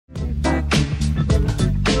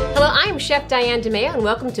Chef Diane and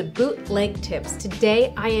welcome to Bootleg Tips.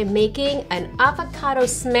 Today I am making an avocado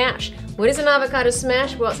smash. What is an avocado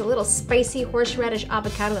smash? Well, it's a little spicy horseradish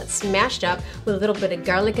avocado that's smashed up with a little bit of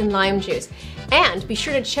garlic and lime juice. And be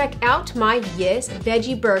sure to check out my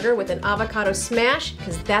veggie burger with an avocado smash,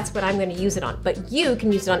 because that's what I'm going to use it on. But you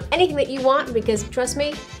can use it on anything that you want, because trust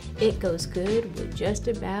me, it goes good with just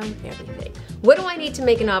about everything. What do I need to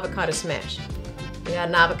make an avocado smash? We got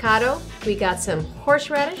an avocado, we got some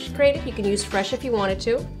horseradish grated, you can use fresh if you wanted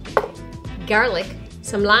to, garlic,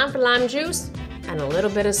 some lime for lime juice, and a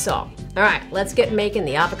little bit of salt. All right, let's get making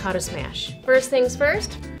the avocado smash. First things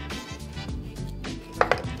first,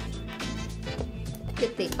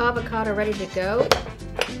 get the avocado ready to go,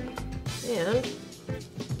 and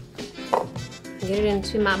get it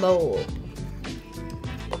into my bowl.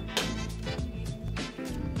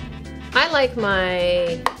 I like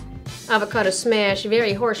my avocado smash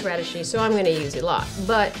very horseradishy, so I'm going to use a lot.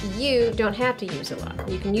 But you don't have to use a lot.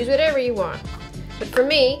 You can use whatever you want. But for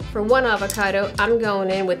me, for one avocado, I'm going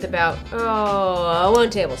in with about, 1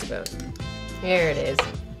 tablespoon. There it is.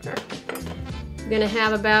 I'm going to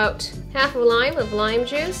have about half a lime of lime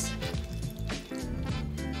juice.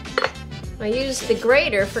 I use the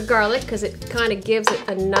grater for garlic because it kind of gives it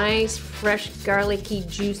a nice, fresh, garlicky,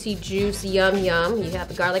 juicy juice. Yum, yum. You have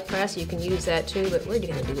a garlic press, you can use that too, but we're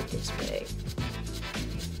going to do it this way.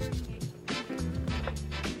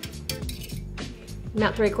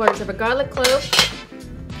 About 3/4 of a garlic clove.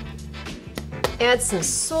 Add some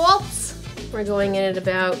salt. We're going in at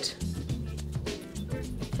about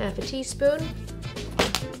half a teaspoon.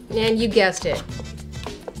 And you guessed it,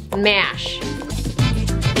 mash.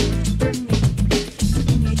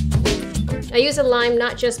 I use a lime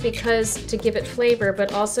not just because to give it flavor,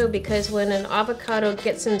 but also because when an avocado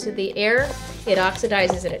gets into the air, it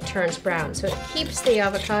oxidizes and it turns brown. So it keeps the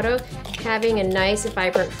avocado having a nice,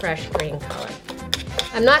 vibrant, fresh green color.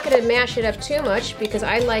 I'm not going to mash it up too much because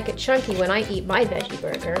I like it chunky when I eat my veggie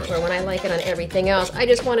burger, or when I like it on everything else. I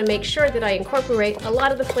just want to make sure that I incorporate a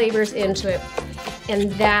lot of the flavors into it,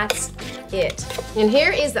 and that's it. And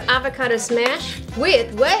here is the avocado smash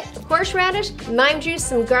with what? Horseradish, lime juice,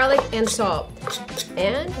 some garlic, and salt.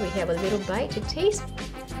 And we have a little bite to taste.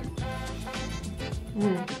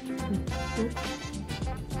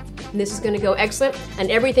 This is going to go excellent on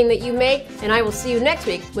everything that you make, and I will see you next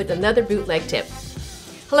week with another bootleg tip.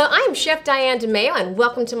 Hello, I am Chef Diane and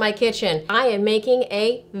welcome to my kitchen. I am making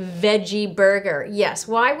a veggie burger. Yes,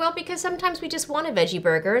 why? Well, because sometimes we just want a veggie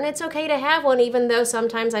burger, and it's okay to have one, even though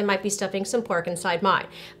sometimes I might be stuffing some pork inside mine.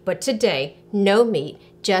 But today, no meat,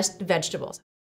 just vegetables.